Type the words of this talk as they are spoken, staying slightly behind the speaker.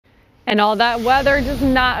And all that weather does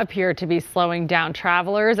not appear to be slowing down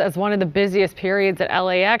travelers, as one of the busiest periods at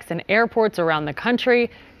LAX and airports around the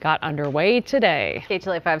country got underway today.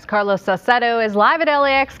 KTLA 5's Carlos Saucedo is live at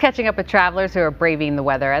LAX, catching up with travelers who are braving the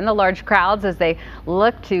weather and the large crowds as they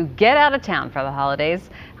look to get out of town for the holidays.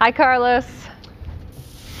 Hi, Carlos.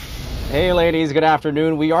 Hey ladies, good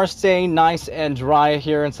afternoon. We are staying nice and dry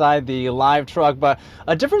here inside the live truck, but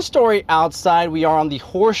a different story outside. We are on the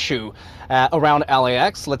horseshoe around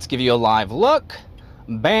LAX. Let's give you a live look.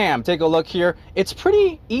 Bam, take a look here. It's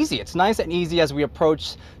pretty easy. It's nice and easy as we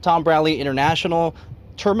approach Tom Bradley International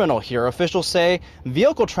Terminal here. Officials say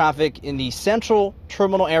vehicle traffic in the central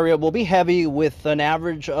terminal area will be heavy, with an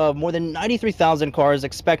average of more than 93,000 cars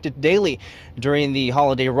expected daily during the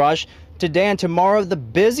holiday rush. Today and tomorrow, the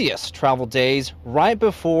busiest travel days right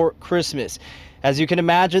before Christmas. As you can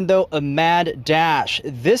imagine, though, a mad dash.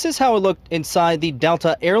 This is how it looked inside the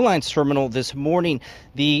Delta Airlines terminal this morning.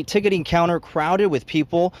 The ticketing counter crowded with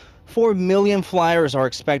people. 4 million flyers are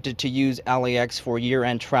expected to use LAX for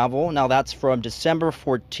year-end travel. Now, that's from December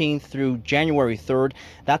 14th through January 3rd.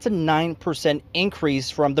 That's a 9%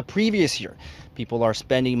 increase from the previous year. People are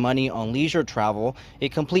spending money on leisure travel, a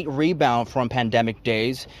complete rebound from pandemic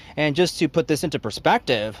days. And just to put this into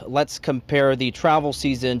perspective, let's compare the travel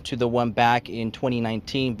season to the one back in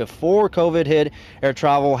 2019. Before COVID hit, air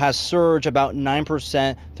travel has surged about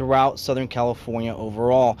 9% throughout Southern California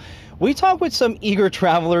overall. We talked with some eager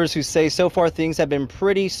travelers who say so far things have been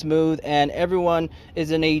pretty smooth and everyone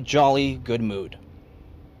is in a jolly good mood.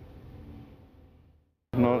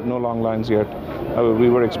 No long lines yet. We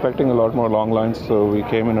were expecting a lot more long lines, so we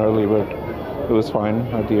came in early, but it was fine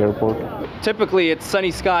at the airport. Typically it's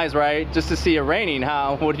sunny skies, right? Just to see it raining,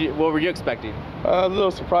 what were you expecting? A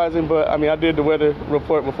little surprising, but I mean, I did the weather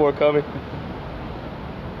report before coming.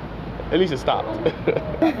 At least it stopped.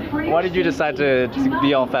 Why did you decide to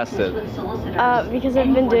be all festive? Because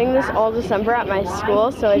I've been doing this all December at my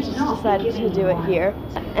school, so I just decided to do it here.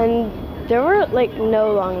 And there were like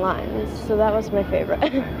no long lines, so that was my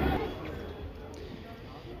favorite.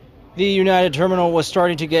 The United Terminal was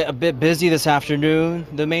starting to get a bit busy this afternoon.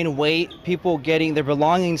 The main wait, people getting their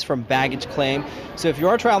belongings from baggage claim. So if you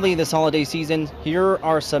are traveling this holiday season, here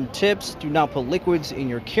are some tips. Do not put liquids in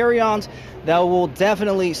your carry-ons. That will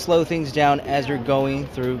definitely slow things down as you're going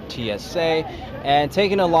through TSA. And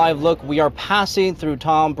taking a live look, we are passing through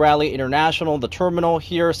Tom Bradley International, the terminal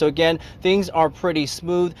here. So again, things are pretty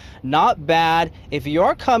smooth, not bad. If you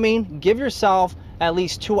are coming, give yourself at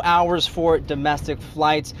least 2 hours for domestic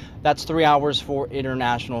flights. That's 3 hours for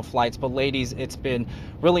international flights. But ladies, it's been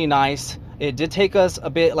really nice. It did take us a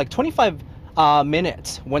bit, like 25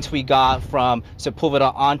 minutes once we got from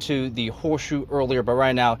Sepulveda onto the horseshoe earlier, but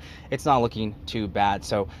right now it's not looking too bad.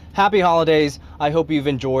 So happy holidays. I hope you've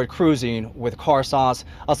enjoyed cruising with Car Sauce.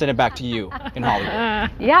 I'll send it back to you in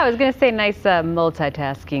Hollywood. Yeah, I was gonna say nice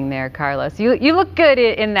multitasking there, Carlos. You look good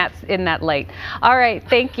in that light. All right,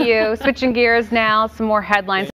 thank you. Switching gears now, some more headlines.